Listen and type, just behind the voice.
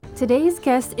Today's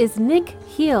guest is Nick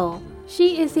Hill.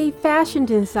 She is a fashion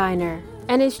designer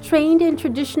and is trained in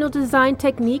traditional design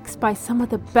techniques by some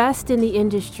of the best in the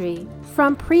industry,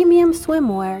 from premium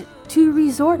swimwear to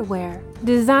resort wear,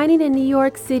 designing in New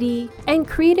York City, and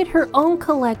created her own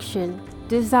collection,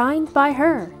 designed by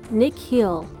her, Nick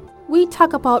Hill. We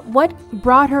talk about what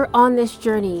brought her on this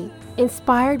journey,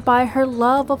 inspired by her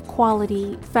love of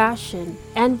quality, fashion,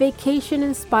 and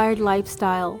vacation-inspired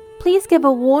lifestyle. Please give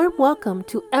a warm welcome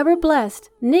to ever-blessed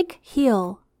Nick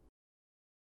Hill.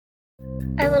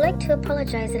 I would like to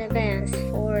apologize in advance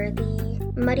for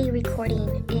the muddy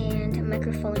recording and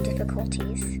microphone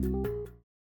difficulties.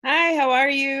 Hi, how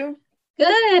are you?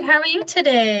 Good. How are you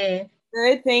today?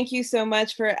 Good. Thank you so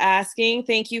much for asking.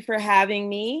 Thank you for having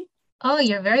me. Oh,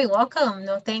 you're very welcome.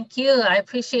 No, thank you. I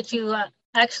appreciate you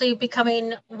actually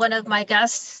becoming one of my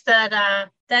guests that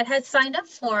had signed up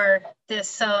for this.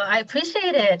 So I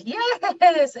appreciate it.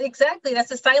 Yes, exactly. That's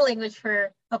the sign language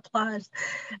for applause.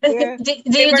 Yeah. do you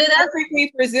do that?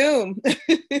 Perfectly for Zoom.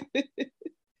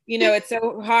 You know, it's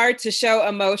so hard to show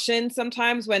emotion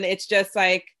sometimes when it's just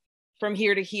like from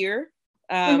here to here.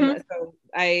 So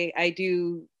I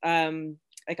do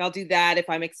like I'll do that if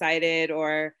I'm excited,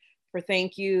 or for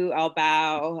thank you, I'll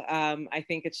bow. I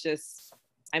think it's just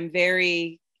I'm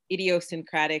very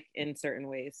idiosyncratic in certain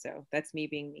ways. So that's me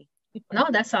being me. No,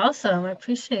 that's awesome. I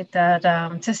appreciate that.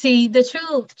 To see the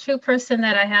true person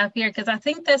that I have here, because I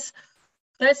think that's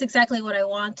exactly what I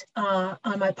want on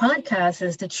my podcast,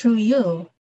 is the true you.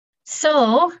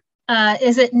 So,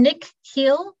 is it Nick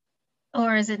Hill,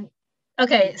 or is it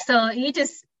okay? So you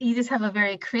just have a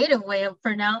very creative way of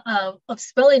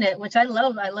spelling it, which I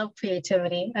love. I love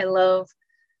creativity. I love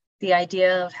the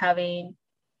idea of having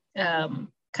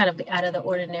kind of the out of the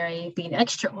ordinary being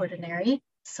extraordinary.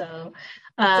 So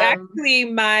it's actually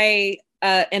my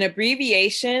an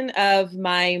abbreviation of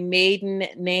my maiden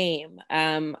name.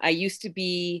 I used to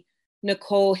be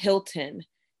Nicole Hilton,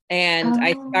 and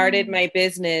I started my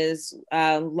business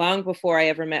long before I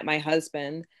ever met my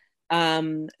husband.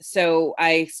 So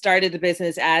I started the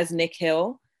business as Nick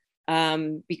Hill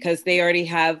because they already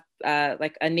have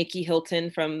like a Nikki Hilton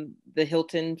from the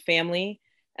Hilton family,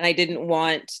 and I didn't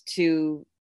want to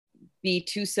be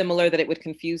too similar that it would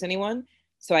confuse anyone.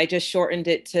 So I just shortened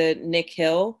it to Nick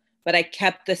Hill, but I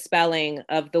kept the spelling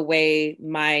of the way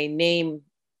my name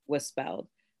was spelled.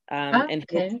 And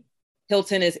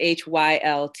Hilton is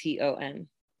Hylton.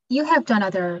 You have done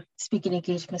other speaking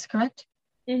engagements, correct?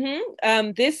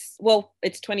 Mm-hmm. It's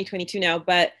 2022 now,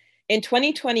 but in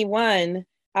 2021,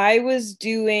 I would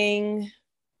say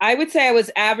I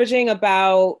was averaging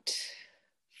about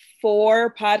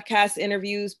 4 podcast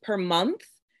interviews per month.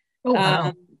 Oh,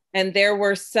 wow. And there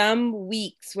were some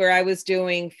weeks where I was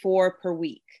doing 4 per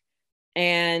week.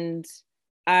 And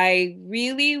I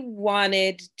really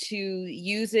wanted to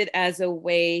use it as a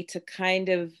way to kind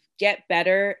of get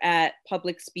better at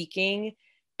public speaking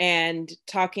and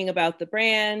talking about the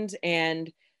brand.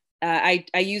 And I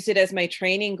use it as my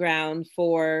training ground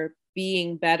for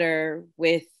being better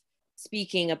with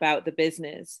speaking about the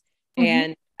business. Mm-hmm.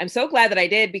 And I'm so glad that I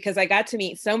did, because I got to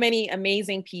meet so many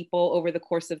amazing people over the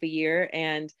course of the year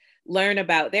and learn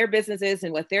about their businesses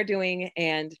and what they're doing,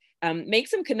 and make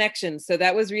some connections. So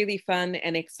that was really fun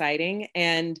and exciting.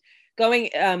 And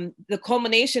the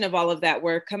culmination of all of that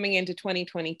work coming into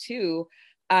 2022,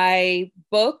 I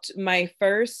booked my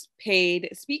first paid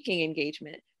speaking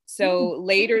engagement. So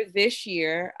later this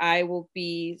year, I will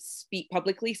be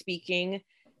publicly speaking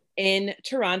in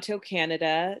Toronto,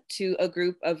 Canada, to a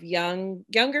group of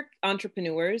younger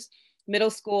entrepreneurs, middle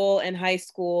school and high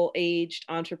school aged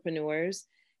entrepreneurs,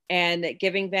 and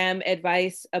giving them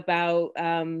advice about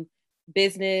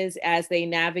business as they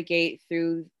navigate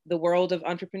through the world of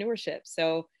entrepreneurship.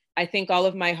 So I think all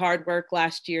of my hard work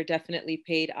last year definitely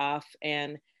paid off,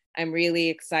 and I'm really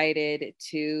excited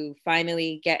to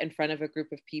finally get in front of a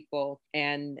group of people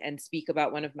and speak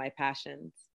about one of my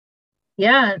passions.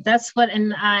 Yeah,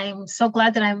 and I'm so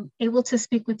glad that I'm able to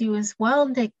speak with you as well,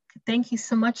 Nick. Thank you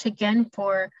so much again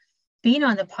for being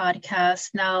on the podcast.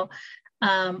 Now,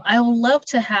 I would love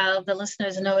to have the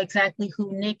listeners know exactly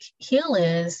who Nick Hill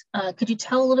is. Could you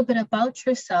tell a little bit about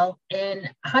yourself, and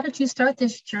how did you start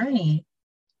this journey?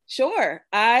 Sure.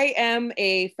 I am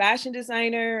a fashion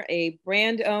designer, a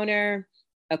brand owner,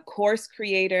 a course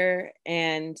creator,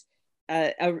 and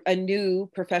a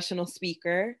new professional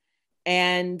speaker.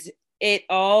 And it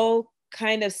all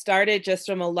kind of started just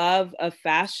from a love of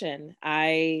fashion.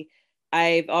 I've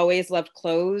always loved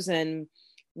clothes, and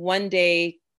one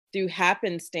day, through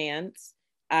happenstance,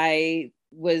 I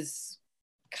was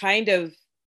kind of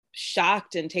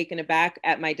shocked and taken aback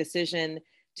at my decision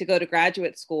to go to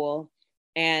graduate school.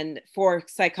 and for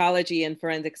psychology and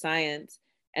forensic science.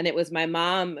 And it was my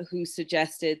mom who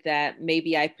suggested that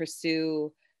maybe I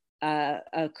pursue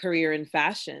a career in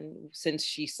fashion, since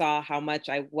she saw how much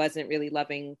I wasn't really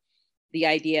loving the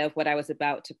idea of what I was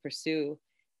about to pursue.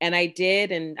 And I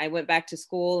did, and I went back to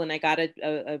school and I got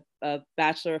a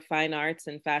Bachelor of Fine Arts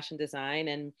in fashion design.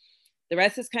 And the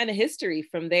rest is kind of history.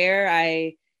 From there,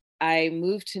 I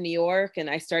moved to New York and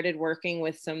I started working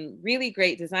with some really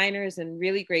great designers and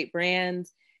really great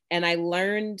brands. And I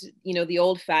learned, the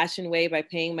old fashioned way by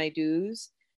paying my dues.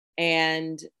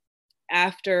 And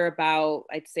after about,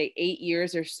 I'd say 8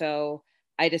 years or so,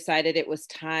 I decided it was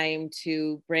time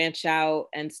to branch out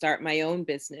and start my own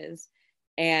business.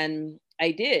 And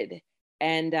I did.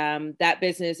 And that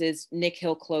business is Nick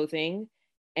Hill Clothing.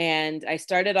 And I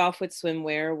started off with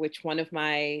swimwear, which one of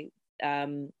my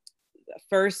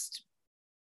first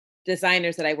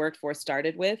designers that I worked for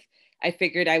started with. I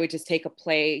figured I would just take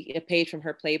a page from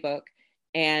her playbook.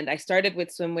 And I started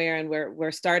with swimwear, and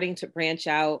we're starting to branch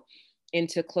out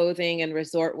into clothing and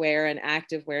resort wear and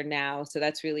active wear now. So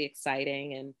that's really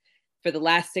exciting. And for the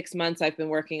last 6 months, I've been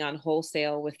working on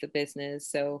wholesale with the business.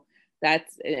 So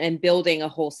and building a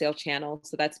wholesale channel.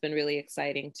 So that's been really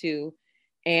exciting too.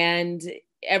 And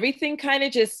everything kind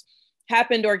of just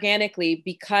happened organically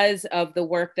because of the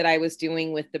work that I was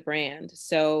doing with the brand.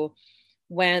 So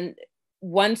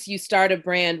once you start a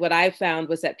brand, what I found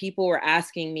was that people were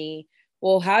asking me,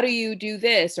 well, how do you do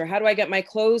this? Or how do I get my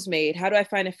clothes made? How do I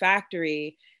find a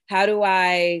factory? How do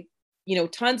I,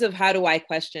 tons of how do I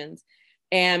questions.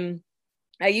 And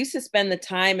I used to spend the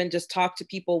time and just talk to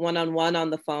people one-on-one on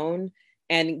the phone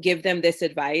and give them this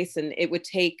advice. And it would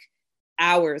take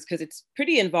hours because it's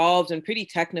pretty involved and pretty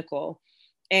technical.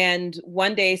 And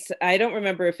one day, I don't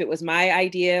remember if it was my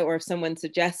idea or if someone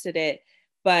suggested it,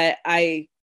 but I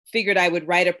figured I would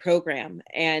write a program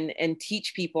and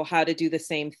teach people how to do the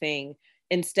same thing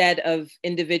instead of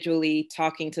individually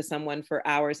talking to someone for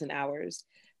hours and hours.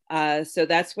 So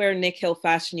that's where Nick Hill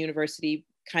Fashion University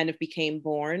kind of became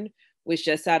born, was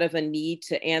just out of a need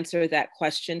to answer that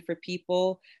question for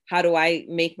people. How do I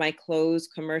make my clothes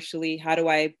commercially? How do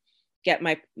I get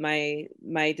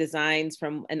my designs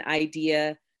from an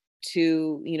idea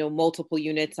to, multiple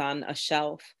units on a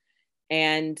shelf?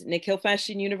 And Nick Hill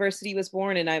Fashion University was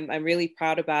born, and I'm really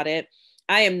proud about it.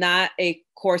 I am not a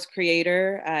course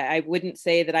creator. I wouldn't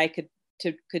say that I could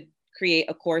create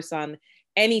a course on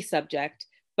any subject,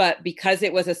 but because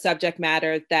it was a subject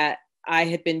matter that I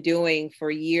had been doing for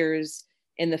years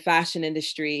in the fashion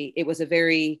industry,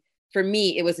 for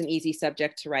me, it was an easy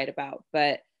subject to write about.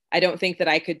 But I don't think that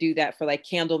I could do that for like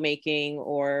candle making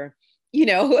or,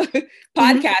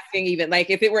 podcasting even. Like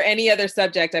if it were any other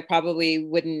subject, I probably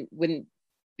wouldn't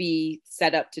be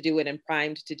set up to do it and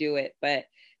primed to do it. But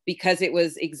because it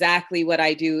was exactly what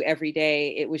I do every day,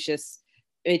 it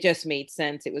just made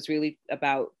sense. It was really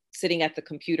about sitting at the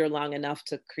computer long enough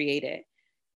to create it.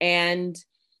 And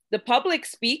the public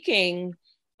speaking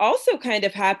also kind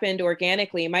of happened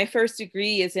organically. My first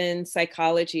degree is in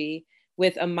psychology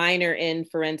with a minor in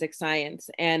forensic science.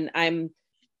 And I'm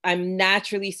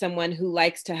naturally someone who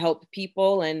likes to help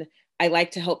people, and I like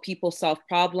to help people solve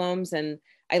problems, and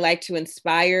I like to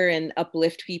inspire and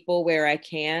uplift people where I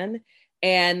can.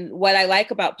 And what I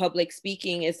like about public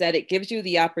speaking is that it gives you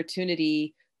the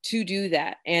opportunity to do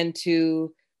that and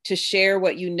to share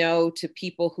what you know to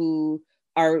people who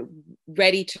are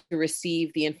ready to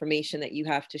receive the information that you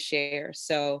have to share.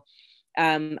 So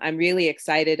I'm really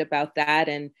excited about that.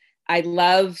 And I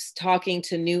love talking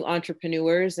to new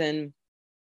entrepreneurs and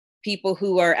people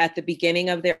who are at the beginning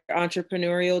of their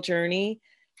entrepreneurial journey,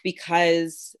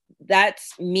 because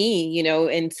that's me,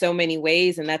 in so many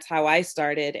ways. And that's how I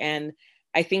started. And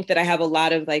I think that I have a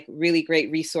lot of like really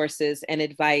great resources and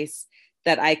advice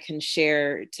that I can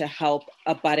share to help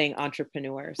a budding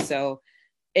entrepreneur. So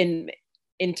in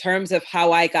terms of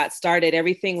how I got started,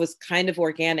 everything was kind of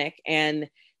organic and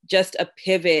just a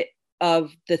pivot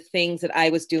of the things that I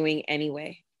was doing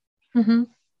anyway. Mm-hmm.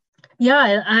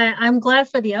 Yeah, I'm glad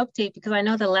for the update, because I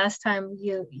know the last time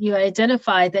you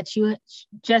identified that you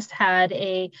just had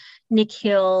a Nick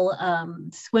Hill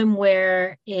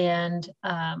swimwear, and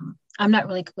I'm not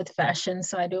really good with fashion,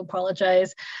 so I do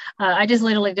apologize. I just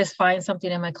literally just find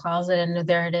something in my closet and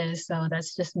there it is. So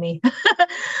that's just me.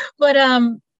 But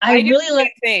I really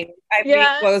like things. I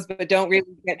make clothes, but don't really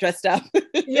get dressed up.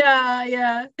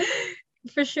 Yeah,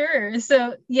 for sure.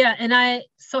 So yeah, and I'm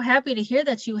so happy to hear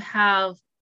that you have.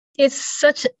 It's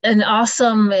such an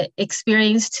awesome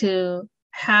experience to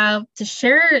have to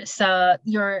share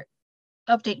your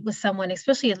update with someone,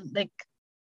 especially like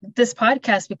this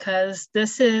podcast, because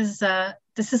this is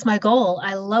this is my goal.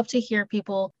 I love to hear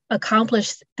people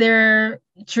accomplish their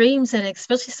dreams, and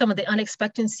especially some of the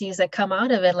unexpectancies that come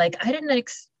out of it. Like, I didn't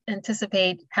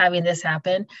anticipate having this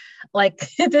happen. Like,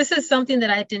 this is something that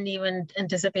I didn't even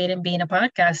anticipate in being a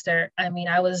podcaster. I mean,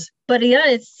 but yeah,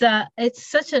 it's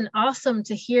such an awesome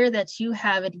to hear that you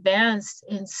have advanced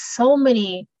in so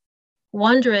many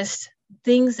wondrous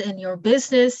things in your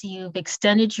business. You've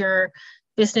extended your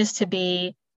business to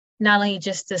be not only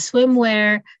just the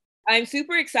swimwear. I'm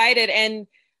super excited. And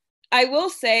I will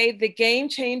say the game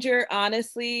changer,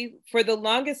 honestly, for the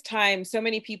longest time, so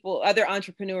many people, other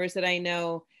entrepreneurs that I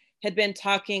know, had been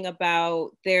talking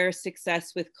about their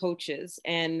success with coaches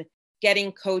and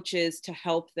getting coaches to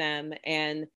help them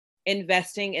and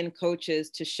investing in coaches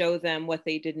to show them what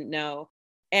they didn't know.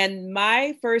 And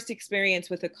my first experience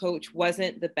with a coach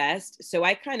wasn't the best. So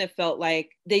I kind of felt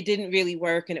like they didn't really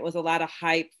work and it was a lot of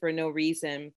hype for no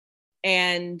reason.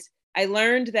 And I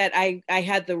learned that I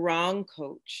had the wrong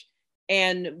coach.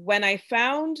 And when I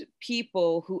found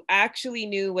people who actually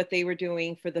knew what they were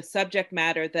doing for the subject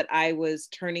matter that I was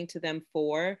turning to them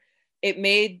for, it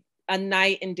made a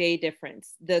night and day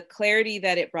difference. The clarity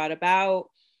that it brought about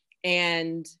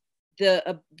and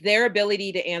their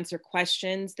ability to answer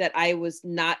questions that I was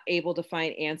not able to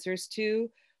find answers to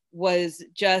was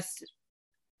just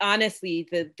honestly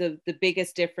the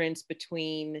biggest difference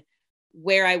between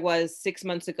where I was 6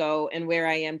 months ago and where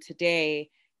I am today,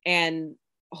 and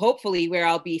hopefully where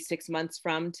I'll be 6 months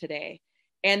from today.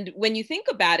 And when you think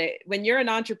about it, when you're an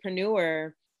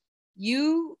entrepreneur,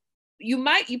 you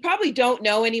probably don't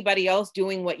know anybody else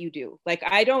doing what you do. Like,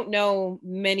 I don't know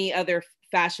many other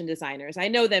fashion designers. I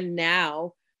know them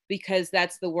now because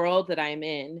that's the world that I'm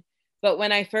in. But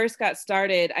when I first got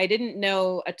started, I didn't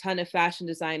know a ton of fashion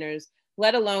designers,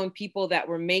 let alone people that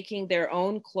were making their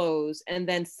own clothes and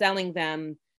then selling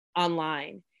them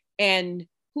online. And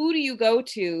who do you go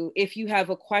to if you have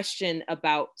a question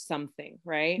about something,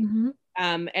 right?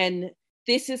 Mm-hmm. And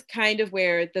this is kind of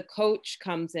where the coach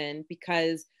comes in,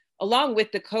 because along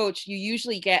with the coach, you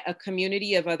usually get a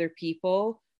community of other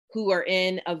people who are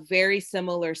in a very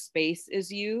similar space as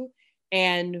you.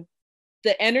 And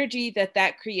the energy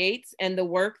that creates and the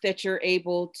work that you're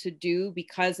able to do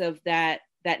because of that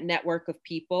network of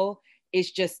people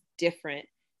is just different.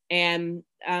 And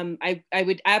I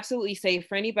would absolutely say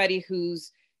for anybody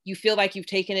you feel like you've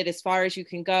taken it as far as you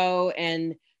can go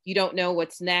and you don't know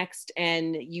what's next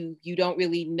and you don't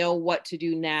really know what to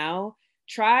do now,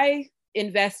 try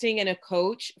investing in a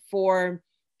coach for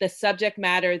the subject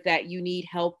matter that you need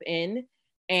help in.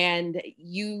 And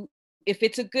if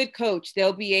it's a good coach,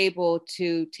 they'll be able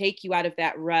to take you out of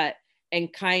that rut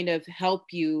and kind of help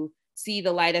you see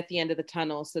the light at the end of the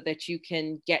tunnel so that you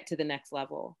can get to the next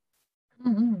level.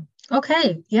 Mm-hmm.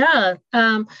 Okay. Yeah.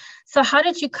 So how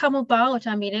did you come about?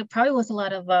 I mean, it probably was a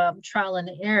lot of trial and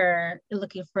error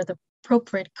looking for the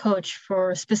appropriate coach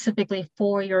specifically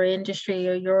for your industry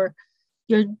or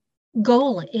your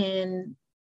goal in,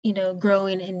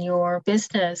 growing in your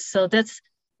business. So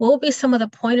what would be some of the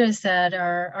pointers that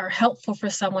are helpful for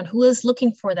someone who is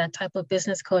looking for that type of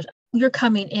business coach? You're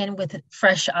coming in with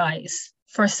fresh eyes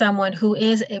for someone who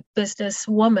is a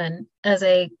businesswoman as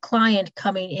a client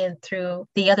coming in through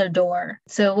the other door.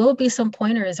 So what would be some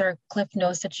pointers or cliff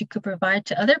notes that you could provide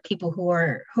to other people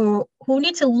who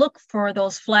need to look for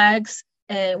those flags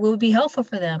and what would be helpful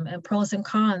for them, and pros and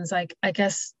cons? Like, I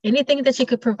guess anything that you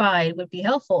could provide would be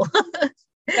helpful.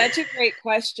 Such a great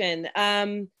question.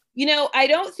 I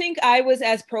don't think I was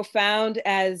as profound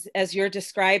as you're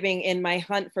describing in my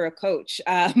hunt for a coach.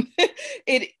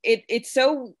 It's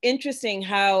so interesting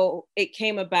how it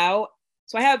came about.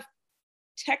 So I have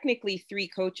technically 3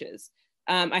 coaches.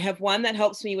 I have one that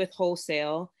helps me with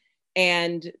wholesale,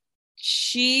 and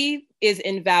she is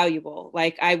invaluable.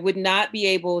 Like, I would not be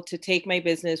able to take my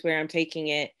business where I'm taking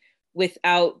it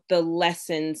without the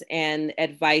lessons and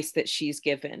advice that she's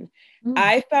given.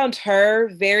 I found her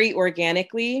very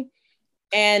organically.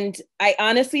 And I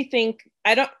honestly think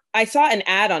I saw an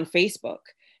ad on Facebook,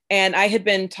 and I had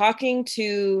been talking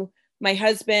to my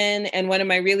husband and one of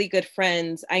my really good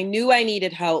friends. I knew I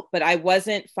needed help, but I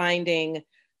wasn't finding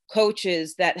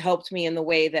coaches that helped me in the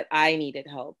way that I needed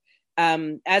help.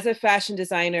 As a fashion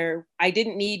designer, I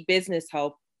didn't need business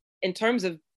help. In terms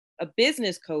of a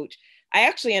business coach, I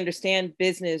actually understand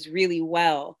business really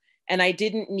well. And I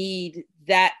didn't need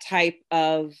that type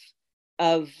of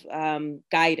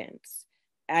guidance.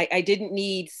 I didn't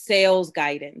need sales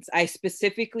guidance. I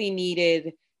specifically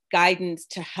needed guidance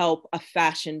to help a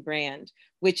fashion brand,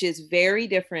 which is very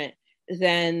different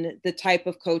than the type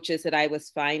of coaches that I was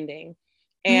finding.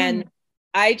 And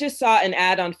I just saw an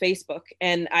ad on Facebook,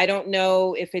 and I don't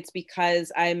know if it's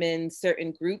because I'm in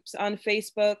certain groups on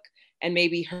Facebook and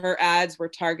maybe her ads were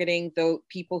targeting the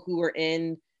people who were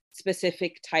in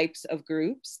specific types of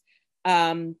groups.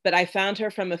 But I found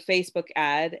her from a Facebook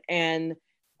ad, and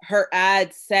her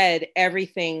ad said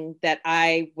everything that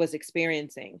I was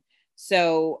experiencing.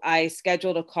 So I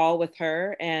scheduled a call with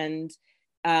her and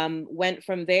went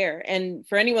from there. And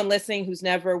for anyone listening who's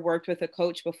never worked with a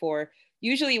coach before,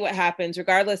 usually what happens,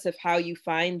 regardless of how you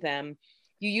find them,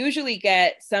 you usually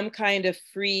get some kind of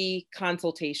free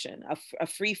consultation, a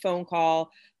free phone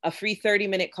call, a free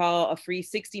 30-minute call, a free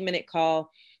 60-minute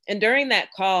call. And during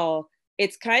that call,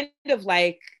 it's kind of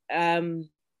like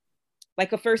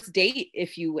a first date,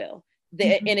 if you will.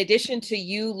 In addition to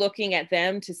you looking at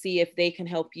them to see if they can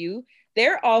help you,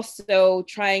 they're also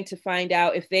trying to find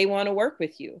out if they want to work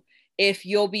with you, if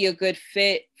you'll be a good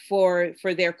fit for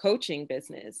their coaching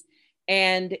business.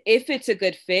 And if it's a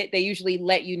good fit, they usually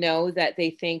let you know that they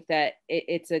think that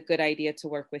it's a good idea to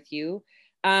work with you.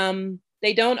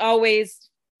 They don't always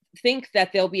think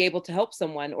that they'll be able to help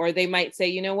someone, or they might say,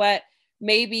 you know what,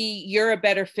 maybe you're a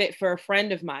better fit for a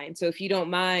friend of mine. So if you don't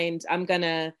mind, I'm going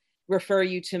to refer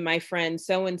you to my friend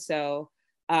so-and-so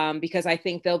because I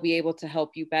think they'll be able to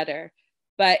help you better.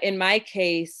 But in my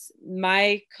case,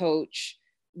 my coach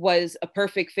was a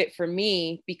perfect fit for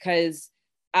me because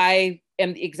I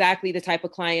am exactly the type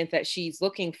of client that she's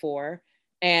looking for.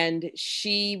 And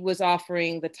she was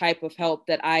offering the type of help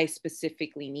that I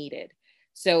specifically needed.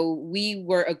 So we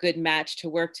were a good match to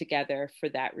work together for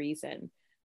that reason.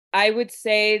 I would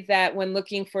say that when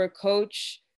looking for a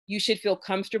coach, you should feel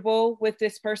comfortable with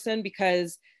this person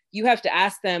because you have to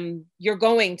ask them, you're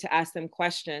going to ask them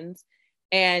questions.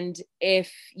 And if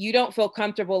you don't feel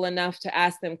comfortable enough to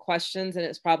ask them questions, and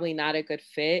it's probably not a good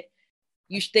fit,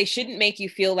 they shouldn't make you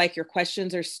feel like your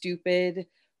questions are stupid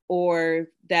or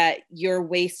that you're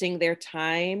wasting their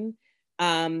time.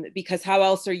 Because how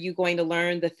else are you going to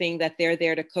learn the thing that they're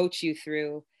there to coach you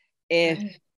through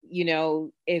if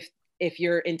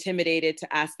you're intimidated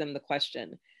to ask them the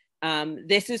question?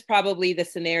 This is probably the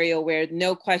scenario where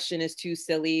no question is too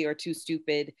silly or too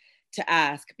stupid to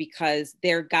ask because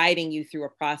they're guiding you through a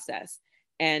process,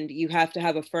 and you have to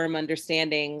have a firm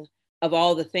understanding of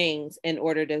all the things in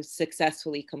order to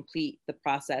successfully complete the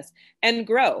process and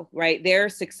grow, right? Their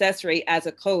success rate as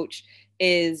a coach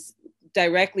is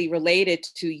directly related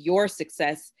to your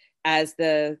success as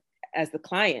the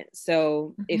client.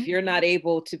 So if you're not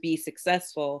able to be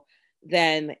successful,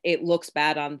 then it looks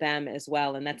bad on them as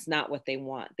well. And that's not what they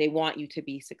want. They want you to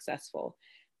be successful.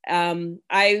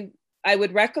 I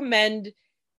would recommend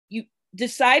you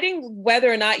deciding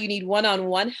whether or not you need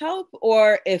one-on-one help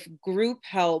or if group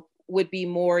help would be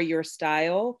more your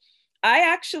style.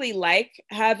 I actually like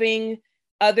having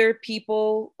other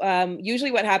people.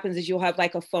 Usually what happens is you'll have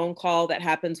like a phone call that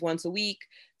happens once a week.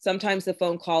 Sometimes the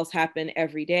phone calls happen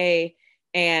every day.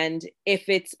 And if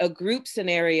it's a group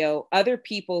scenario, other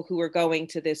people who are going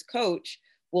to this coach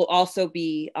will also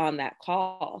be on that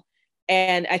call.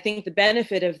 And I think the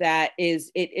benefit of that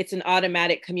is it's an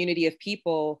automatic community of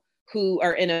people who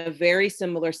are in a very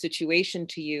similar situation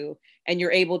to you, and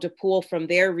you're able to pull from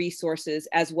their resources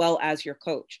as well as your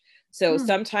coach. So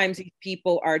sometimes these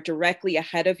people are directly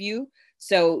ahead of you.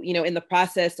 So, in the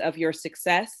process of your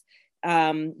success,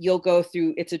 you'll go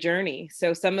through, it's a journey.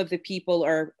 So some of the people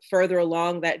are further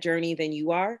along that journey than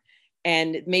you are,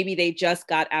 and maybe they just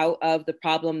got out of the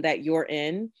problem that you're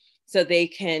in. So they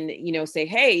can, say,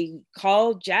 hey,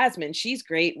 call Jasmine. She's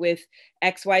great with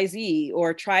XYZ,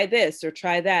 or try this or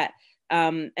try that.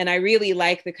 And I really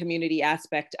like the community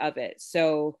aspect of it.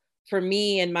 So for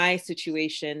me in my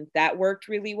situation, that worked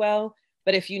really well.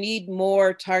 But if you need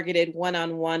more targeted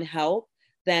one-on-one help,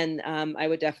 then I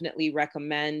would definitely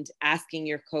recommend asking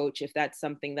your coach if that's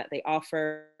something that they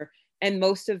offer. And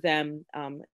most of them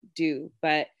do.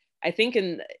 But I think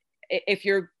if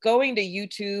you're going to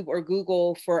YouTube or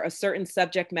Google for a certain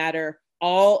subject matter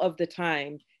all of the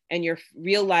time, and you're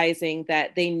realizing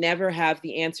that they never have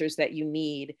the answers that you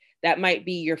need, that might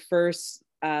be your first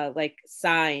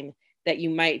sign that you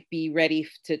might be ready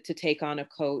to take on a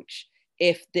coach.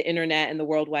 If the internet and the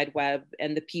World Wide Web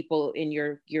and the people in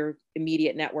your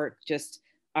immediate network just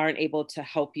aren't able to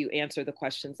help you answer the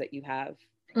questions that you have.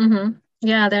 Mm-hmm.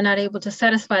 Yeah, they're not able to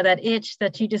satisfy that itch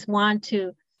that you just want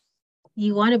to.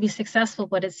 You want to be successful,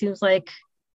 but it seems like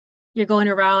you're going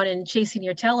around and chasing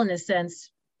your tail in a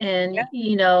sense. And,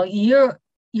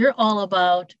 you're all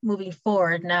about moving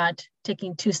forward, not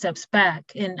taking two steps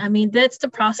back. And I mean, that's the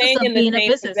process of being a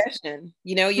business. Position.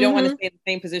 You don't want to stay in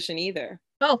the same position either.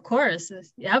 Oh, of course.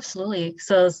 Absolutely.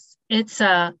 So it's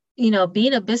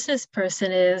being a business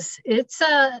person it's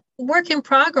a work in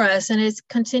progress, and it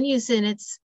continues, and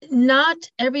it's not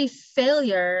every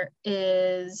failure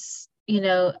is,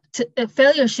 a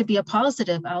failure should be a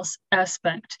positive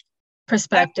aspect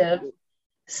perspective. Absolutely.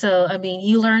 So, I mean,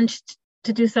 you learned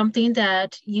to do something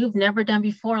that you've never done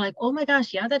before, like, oh my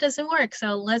gosh, yeah, that doesn't work.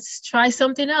 So let's try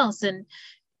something else. And,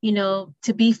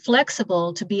 to be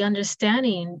flexible, to be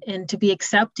understanding, and to be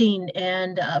accepting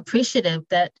and appreciative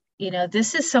that,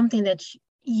 this is something that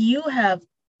you have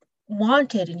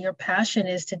wanted and your passion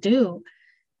is to do.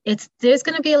 There's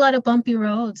going to be a lot of bumpy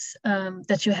roads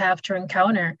that you have to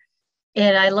encounter.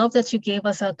 And I love that you gave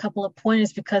us a couple of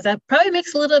pointers, because that probably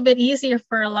makes it a little bit easier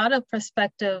for a lot of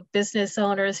prospective business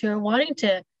owners who are wanting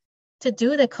to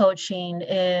do the coaching.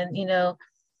 And,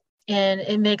 and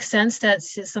it makes sense that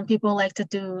some people like to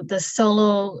do the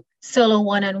solo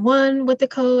one-on-one with the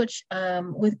coach,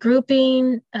 with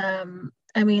grouping.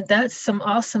 I mean, that's some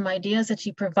awesome ideas that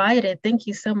you provided. Thank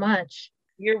you so much.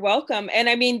 You're welcome. And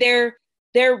I mean, they're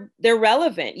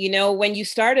relevant. When you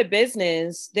start a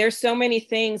business, there's so many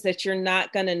things that you're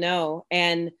not going to know.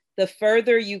 And the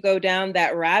further you go down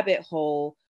that rabbit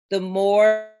hole, the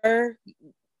more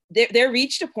there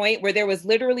reached a point where there was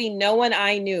literally no one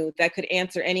I knew that could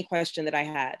answer any question that I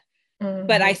had,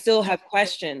 but I still have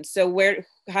questions. So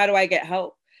how do I get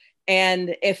help?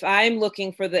 And if I'm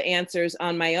looking for the answers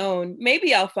on my own,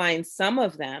 maybe I'll find some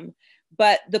of them.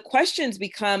 But the questions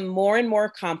become more and more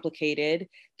complicated.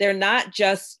 They're not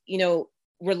just,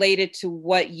 related to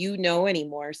what you know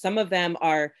anymore. Some of them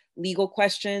are legal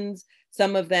questions.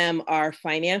 Some of them are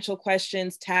financial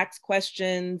questions, tax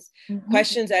questions,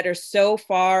 questions that are so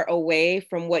far away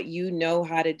from what you know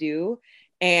how to do.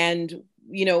 And,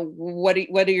 what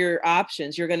are your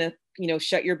options? You're going to,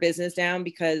 shut your business down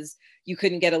because you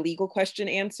couldn't get a legal question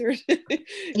answered.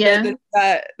 Yeah.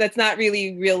 That's not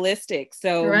really realistic.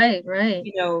 So, right.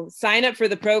 Sign up for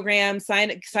the program,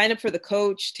 sign up for the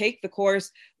coach, take the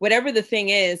course, whatever the thing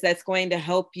is that's going to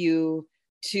help you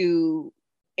to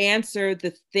answer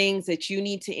the things that you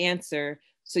need to answer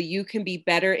so you can be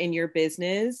better in your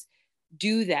business.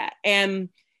 Do that. And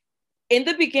in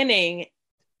the beginning,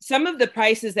 some of the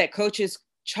prices that coaches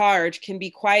charge can be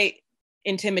quite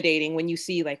intimidating when you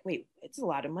see like, wait, it's a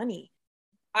lot of money.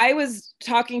 I was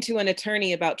talking to an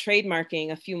attorney about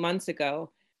trademarking a few months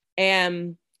ago,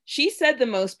 and she said the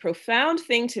most profound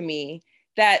thing to me,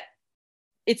 that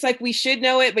it's like we should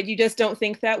know it, but you just don't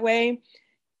think that way.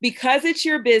 Because it's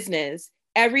your business,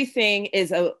 everything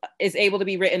is able to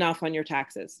be written off on your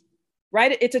taxes,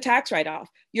 right? It's a tax write-off.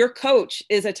 Your coach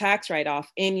is a tax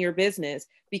write-off in your business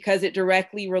because it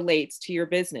directly relates to your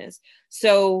business.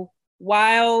 So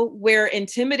while we're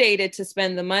intimidated to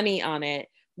spend the money on it,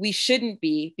 we shouldn't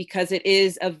be, because it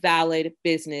is a valid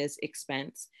business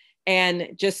expense. And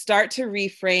just start to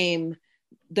reframe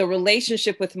the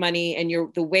relationship with money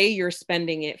and the way you're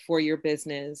spending it for your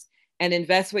business, and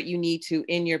invest what you need to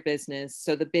in your business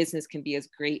so the business can be as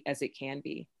great as it can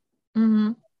be.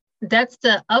 Mm-hmm. That's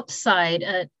the upside.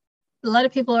 A lot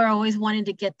of people are always wanting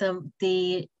to get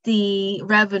the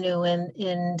revenue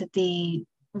and the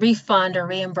refund or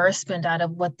reimbursement out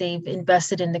of what they've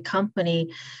invested in the company.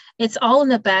 It's all in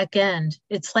the back end.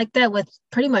 It's like that with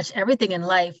pretty much everything in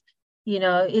life.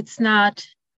 It's not,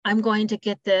 I'm going to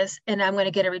get this and I'm going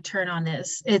to get a return on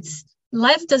this.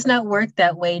 Life does not work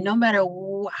that way, no matter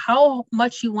how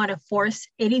much you want to force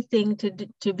anything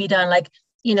to be done. Like,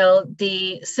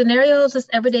 the scenarios is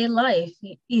everyday life.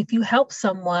 If you help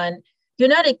someone, you're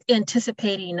not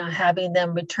anticipating having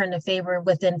them return the favor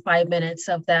within 5 minutes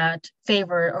of that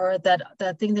favor or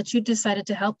that thing that you decided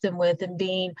to help them with, and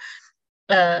being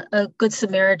a good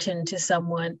Samaritan to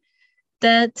someone.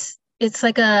 It's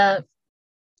like the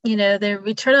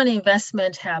return on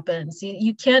investment happens.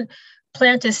 You can't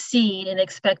plant a seed and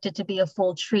expect it to be a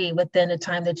full tree within the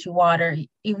time that you water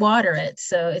it.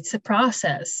 So it's a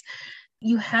process.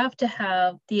 You have to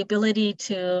have the ability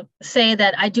to say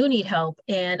that I do need help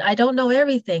and I don't know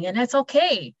everything, and that's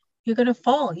okay. You're going to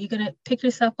fall. You're going to pick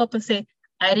yourself up and say,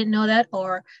 I didn't know that,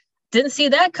 or didn't see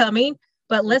that coming,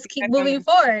 but let's keep moving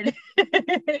forward.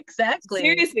 Exactly.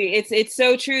 Seriously, it's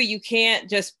so true. You can't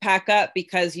just pack up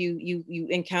because you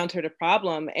encountered a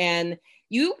problem. And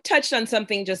you touched on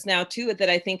something just now too that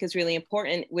I think is really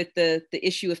important with the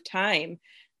issue of time.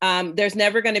 There's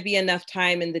never going to be enough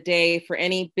time in the day for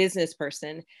any business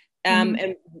person.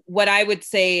 And what I would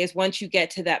say is, once you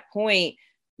get to that point,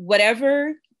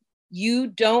 whatever you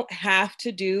don't have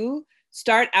to do,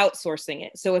 start outsourcing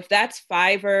it. So if that's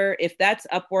Fiverr, if that's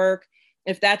Upwork,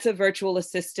 if that's a virtual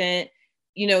assistant,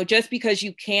 just because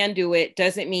you can do it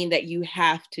doesn't mean that you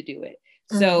have to do it.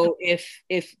 So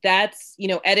if that's,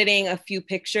 editing a few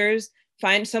pictures,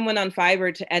 find someone on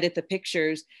Fiverr to edit the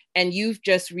pictures, and you've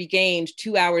just regained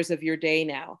 2 hours of your day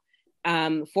now,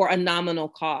 for a nominal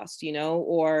cost,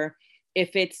 or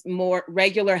if it's more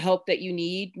regular help that you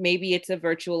need, maybe it's a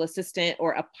virtual assistant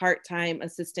or a part-time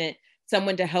assistant,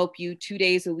 someone to help you 2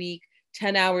 days a week,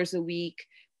 10 hours a week.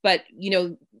 But,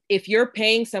 if you're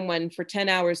paying someone for 10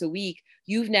 hours a week,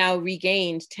 you've now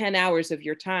regained 10 hours of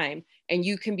your time, and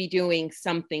you can be doing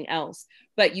something else.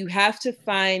 But you have to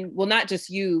find, well, not just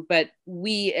you, but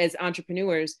we as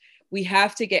entrepreneurs, we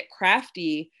have to get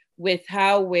crafty with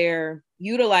how we're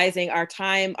utilizing our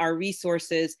time, our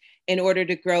resources in order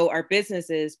to grow our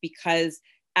businesses, because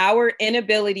our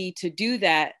inability to do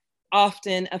that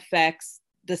often affects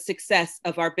the success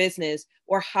of our business,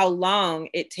 or how long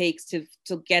it takes to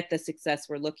get the success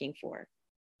we're looking for.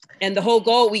 And the whole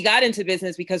goal, we got into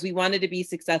business because we wanted to be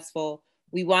successful.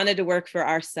 We wanted to work for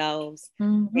ourselves.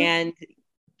 And,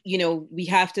 we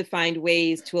have to find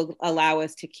ways to allow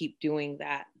us to keep doing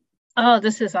that. Oh,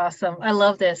 this is awesome. I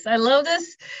love this. I do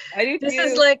this too.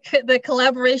 Is like the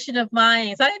collaboration of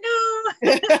minds. I know.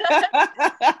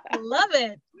 Love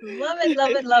it. Love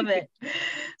it.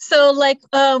 So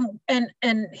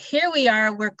and here we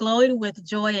are, we're glowing with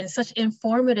joy and such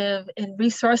informative and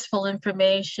resourceful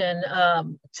information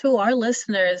to our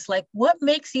listeners. Like, what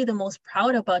makes you the most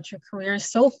proud about your career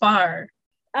so far?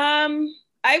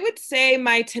 I would say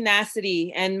my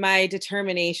tenacity and my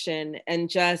determination, and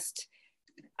just,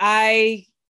 I'm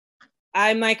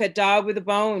like a dog with a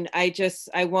bone. I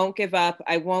won't give up.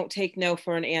 I won't take no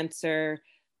for an answer.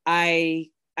 I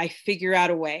figure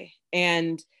out a way.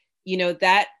 And,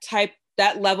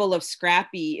 that level of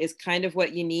scrappy is kind of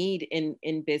what you need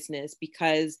in business,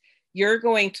 because you're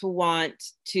going to want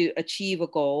to achieve a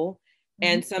goal.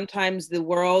 And sometimes the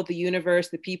world, the universe,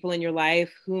 the people in your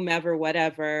life, whomever,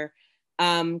 whatever,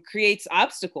 creates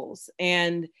obstacles.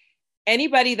 And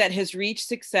anybody that has reached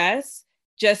success,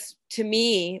 just to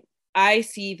me, I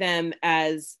see them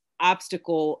as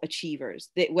obstacle achievers.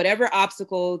 That whatever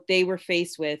obstacle they were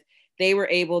faced with, they were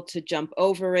able to jump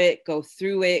over it, go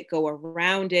through it, go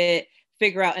around it,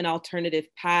 figure out an alternative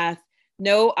path.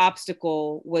 No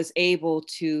obstacle was able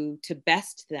to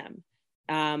best them,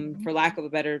 for lack of a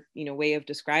better, way of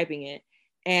describing it.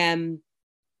 And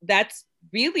that's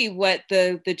really what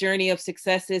the journey of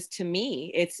success is to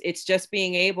me. It's just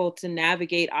being able to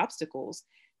navigate obstacles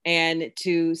and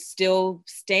to still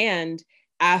stand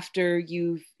after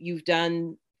you've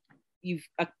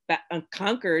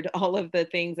conquered all of the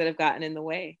things that have gotten in the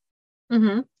way.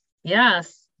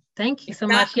 Yes. Thank you so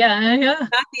much. Yeah. Not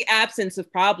the absence of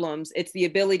problems. It's the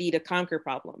ability to conquer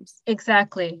problems.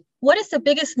 Exactly. What is the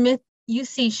biggest myth you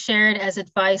see shared as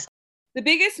advice? The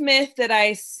biggest myth that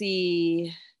I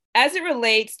see as it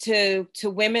relates to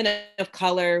women of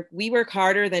color, we work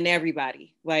harder than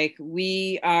everybody. Like,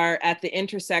 we are at the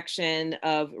intersection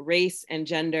of race and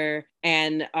gender,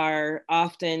 and are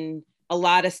often a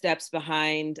lot of steps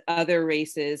behind other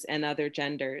races and other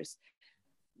genders.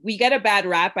 We get a bad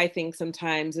rap, I think,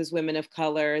 sometimes as women of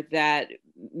color, that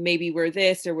maybe we're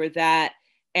this or we're that.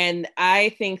 And I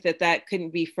think that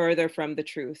couldn't be further from the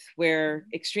truth. We're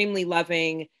extremely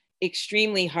loving,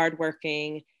 extremely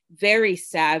hardworking, very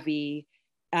savvy.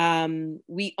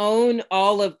 We own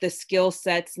all of the skill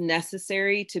sets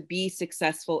necessary to be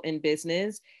successful in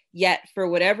business. Yet, for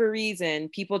whatever reason,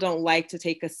 people don't like to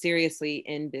take us seriously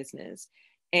in business.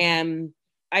 And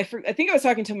I think I was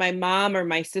talking to my mom or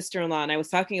my sister-in-law, and I was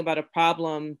talking about a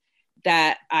problem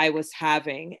that I was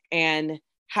having and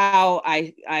how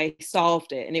I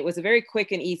solved it. And it was a very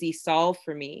quick and easy solve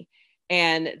for me.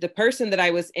 And the person that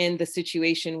I was in the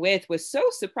situation with was so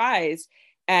surprised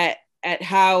at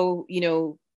how,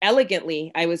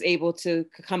 elegantly I was able to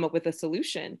come up with a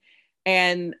solution.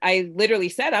 And I literally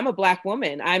said, I'm a Black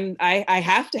woman. I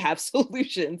have to have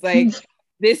solutions. Like,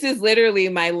 this is literally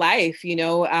my life.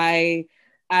 I'm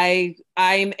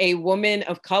a woman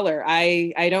of color.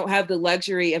 I don't have the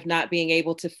luxury of not being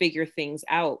able to figure things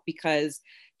out, because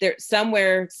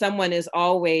someone is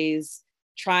always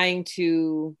trying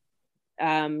to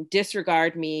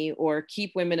disregard me or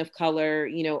keep women of color,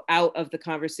 out of the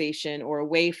conversation or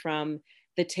away from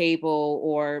the table,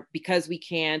 or because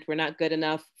we're not good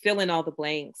enough, fill in all the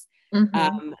blanks.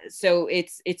 So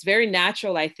it's very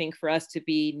natural, I think, for us to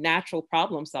be natural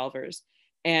problem solvers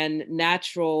and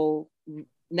naturally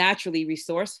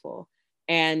resourceful.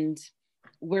 And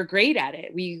we're great at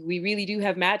it. We really do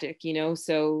have magic,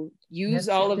 so use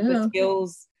all of the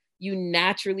skills you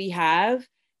naturally have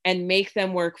and make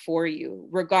them work for you,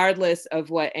 regardless of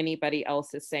what anybody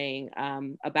else is saying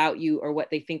about you or what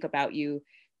they think about you.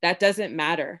 That doesn't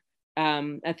matter.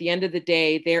 At the end of the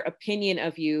day, their opinion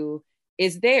of you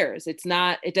is theirs. It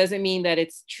doesn't mean that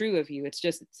it's true of you. It's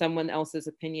just someone else's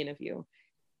opinion of you.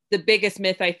 The biggest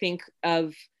myth, I think,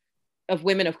 of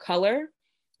women of color,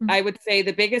 I would say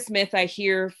the biggest myth I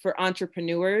hear for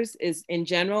entrepreneurs is in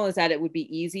general is that it would be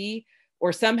easy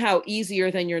or somehow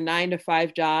easier than your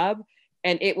 9-to-5 job.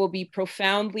 And it will be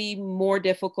profoundly more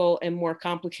difficult and more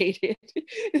complicated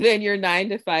than your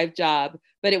 9-to-5 job,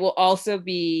 but it will also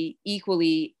be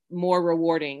equally more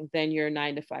rewarding than your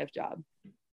 9-to-5 job.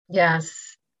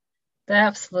 Yes,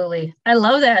 absolutely. I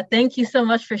love that. Thank you so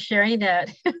much for sharing that.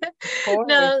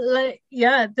 No,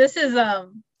 this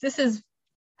is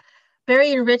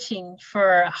very enriching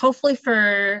for hopefully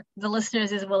for the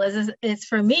listeners as well as it's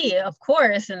for me, of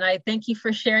course. And I thank you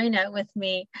for sharing that with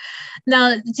me.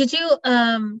 Now,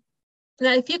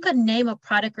 now, if you could name a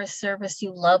product or service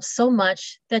you love so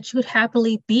much that you would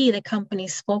happily be the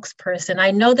company's spokesperson.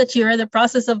 I know that you're in the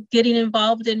process of getting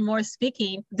involved in more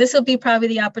speaking. This will be probably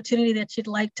the opportunity that you'd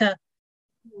like to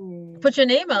put your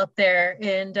name out there.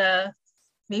 And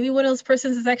maybe one of those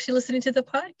persons is actually listening to the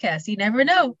podcast. You never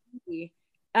know.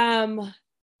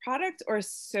 Product or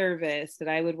service that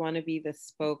I would want to be the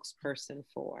spokesperson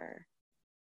for.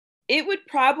 It would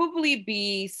probably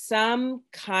be some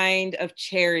kind of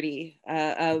charity,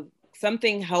 of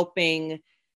something helping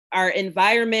our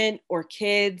environment or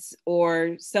kids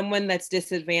or someone that's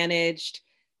disadvantaged,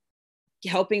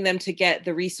 helping them to get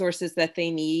the resources that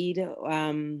they need.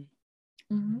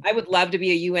 I would love to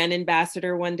be a UN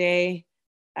ambassador one day.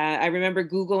 I remember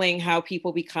Googling how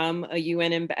people become a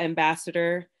UN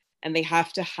ambassador, and they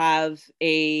have to have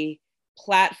a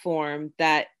platform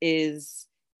that is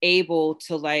able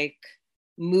to like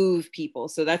move people.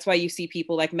 So that's why you see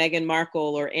people like Meghan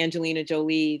Markle or Angelina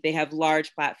Jolie, they have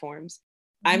large platforms.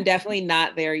 I'm definitely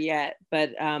not there yet,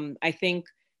 but I think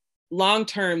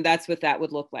long-term, that's what that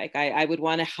would look like. I would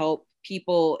want to help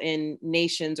people in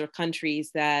nations or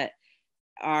countries that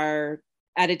are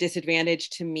at a disadvantage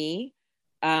to me,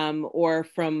 or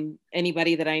from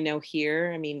anybody that I know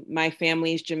here. I mean, my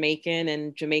family is Jamaican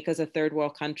and Jamaica's a third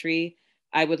world country.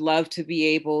 I would love to be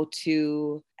able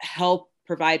to help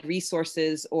provide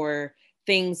resources or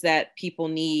things that people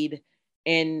need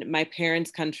in my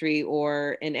parents' country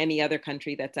or in any other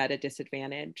country that's at a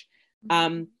disadvantage.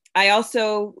 I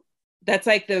also, that's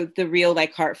like the real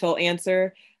like heartfelt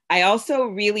answer. I also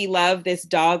really love this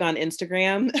dog on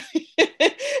Instagram.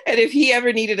 And if he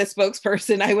ever needed a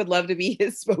spokesperson, I would love to be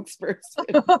his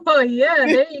spokesperson. Oh, yeah,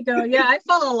 there you go. Yeah, I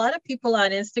follow a lot of people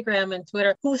on Instagram and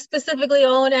Twitter who specifically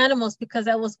own animals, because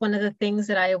that was one of the things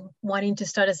that I'm wanting to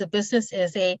start as a business,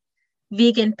 is a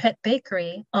vegan pet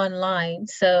bakery online.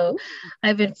 So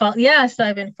I've been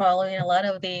following a lot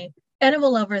of the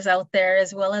animal lovers out there,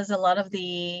 as well as a lot of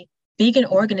the vegan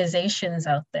organizations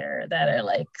out there that are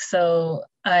like, so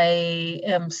I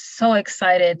am so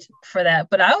excited for that.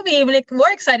 But I would be even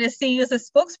more excited to see you as a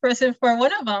spokesperson for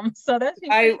one of them. So that's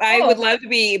cool. I would love to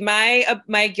be.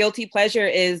 My guilty pleasure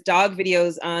is dog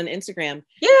videos on Instagram.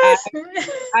 Yes.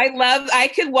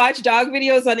 I could watch dog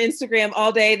videos on Instagram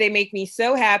all day. They make me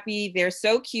so happy. They're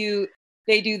so cute.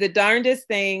 They do the darndest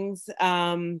things.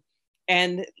 And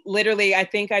literally, I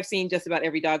think I've seen just about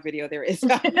every dog video there is.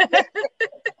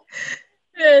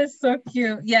 It's so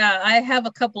cute. Yeah, I have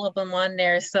a couple of them on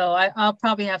there, so I'll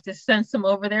probably have to send some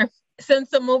over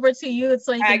to you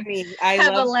so you can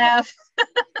have a laugh.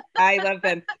 I love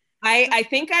them. I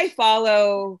think I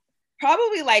follow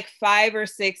probably like 5 or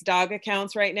 6 dog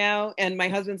accounts right now, and my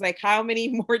husband's like, "How many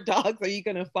more dogs are you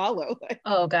gonna follow?"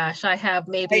 Oh gosh, I have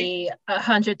maybe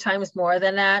 100 times more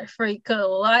than that.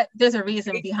 There's a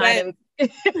reason behind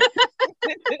it.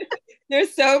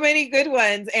 There's so many good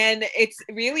ones, and it's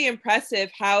really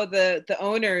impressive how the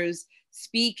owners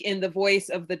speak in the voice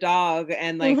of the dog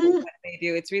and like what they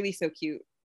do. It's really so cute.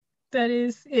 It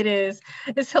is.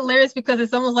 It's hilarious because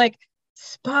it's almost like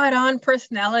spot on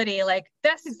personality. Like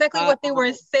that's exactly what they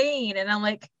were saying, and I'm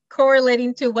like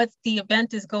correlating to what the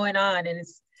event is going on, and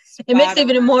it makes it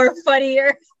even more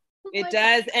funnier. It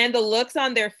does. And the looks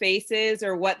on their faces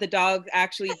or what the dog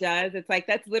actually does, it's like,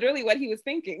 that's literally what he was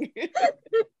thinking.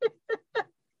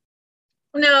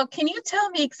 Now, can you tell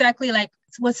me exactly, like,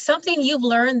 what's something you've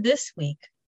learned this week?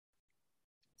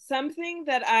 Something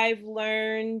that I've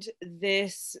learned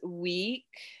this week,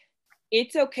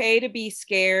 it's okay to be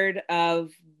scared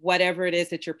of whatever it is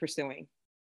that you're pursuing.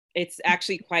 It's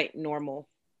actually quite normal.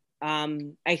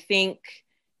 I think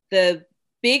the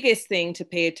biggest thing to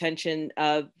pay attention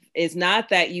of is not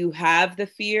that you have the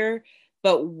fear,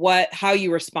 but how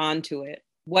you respond to it.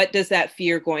 What does that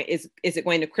fear is it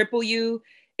going to cripple you?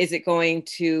 Is it going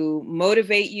to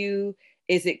motivate you?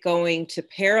 Is it going to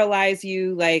paralyze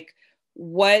you? Like,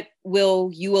 what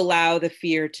will you allow the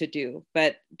fear to do?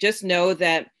 But just know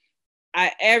that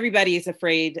everybody is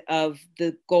afraid of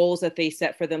the goals that they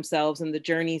set for themselves and the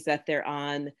journeys that they're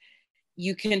on.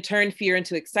 You can turn fear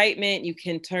into excitement. You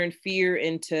can turn fear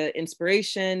into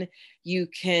inspiration. You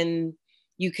can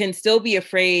still be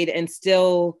afraid and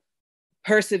still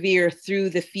persevere through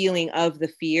the feeling of the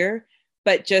fear.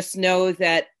 But just know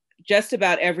that just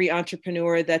about every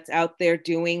entrepreneur that's out there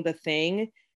doing the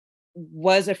thing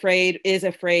was afraid,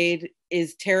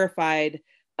 is terrified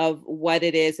of what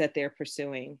it is that they're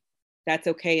pursuing. That's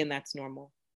okay, and that's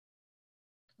normal.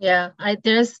 Yeah,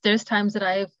 there's times that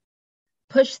I've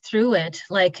pushed through it.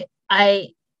 Like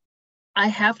I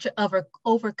have to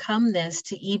overcome this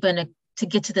to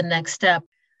get to the next step,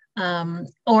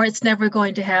 or it's never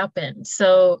going to happen.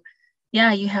 So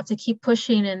yeah, you have to keep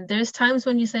pushing. And there's times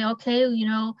when you say, okay,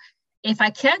 if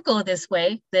I can't go this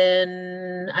way,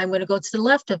 then I'm going to go to the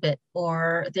left of it,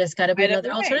 or there's got to be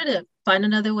another alternative. Find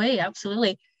another way.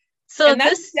 Absolutely. So and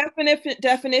that's the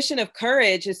definition of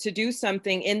courage, is to do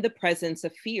something in the presence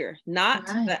of fear, not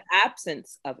the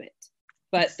absence of it,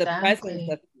 but the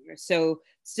presence of fear. So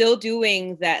still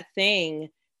doing that thing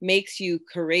makes you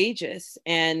courageous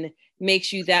and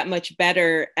makes you that much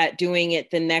better at doing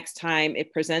it the next time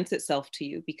it presents itself to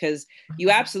you, because you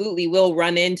absolutely will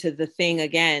run into the thing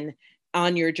again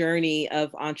on your journey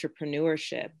of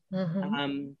entrepreneurship.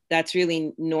 That's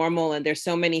really normal. And there's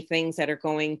so many things that are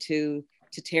going to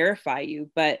terrify you,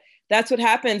 but that's what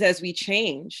happens as we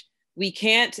change. We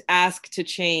can't ask to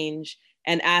change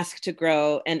and ask to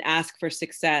grow and ask for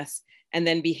success and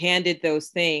then be handed those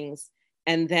things.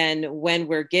 And then when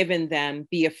we're given them,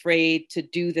 be afraid to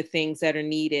do the things that are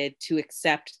needed to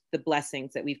accept the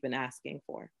blessings that we've been asking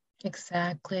for.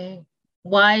 Exactly.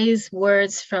 Wise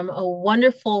words from a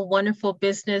wonderful, wonderful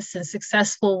business and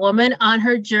successful woman on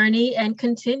her journey and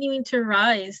continuing to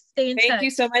rise. Stay in touch. Thank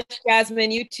you so much,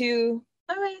 Jasmine. You too.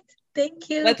 All right. Thank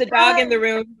you. Let the dog in the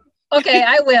room. Okay,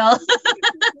 I will.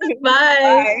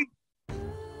 Bye. Bye.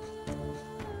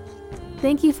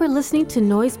 Thank you for listening to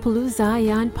Noisepalooza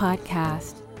Zion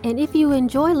podcast. And if you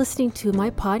enjoy listening to my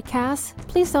podcast,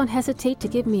 please don't hesitate to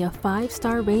give me a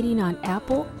 5-star rating on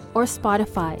Apple or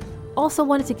Spotify. Also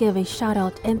wanted to give a shout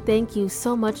out and thank you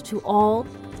so much to all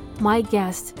my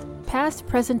guests, past,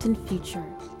 present, and future.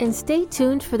 And stay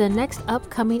tuned for the next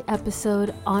upcoming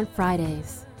episode on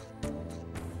Fridays.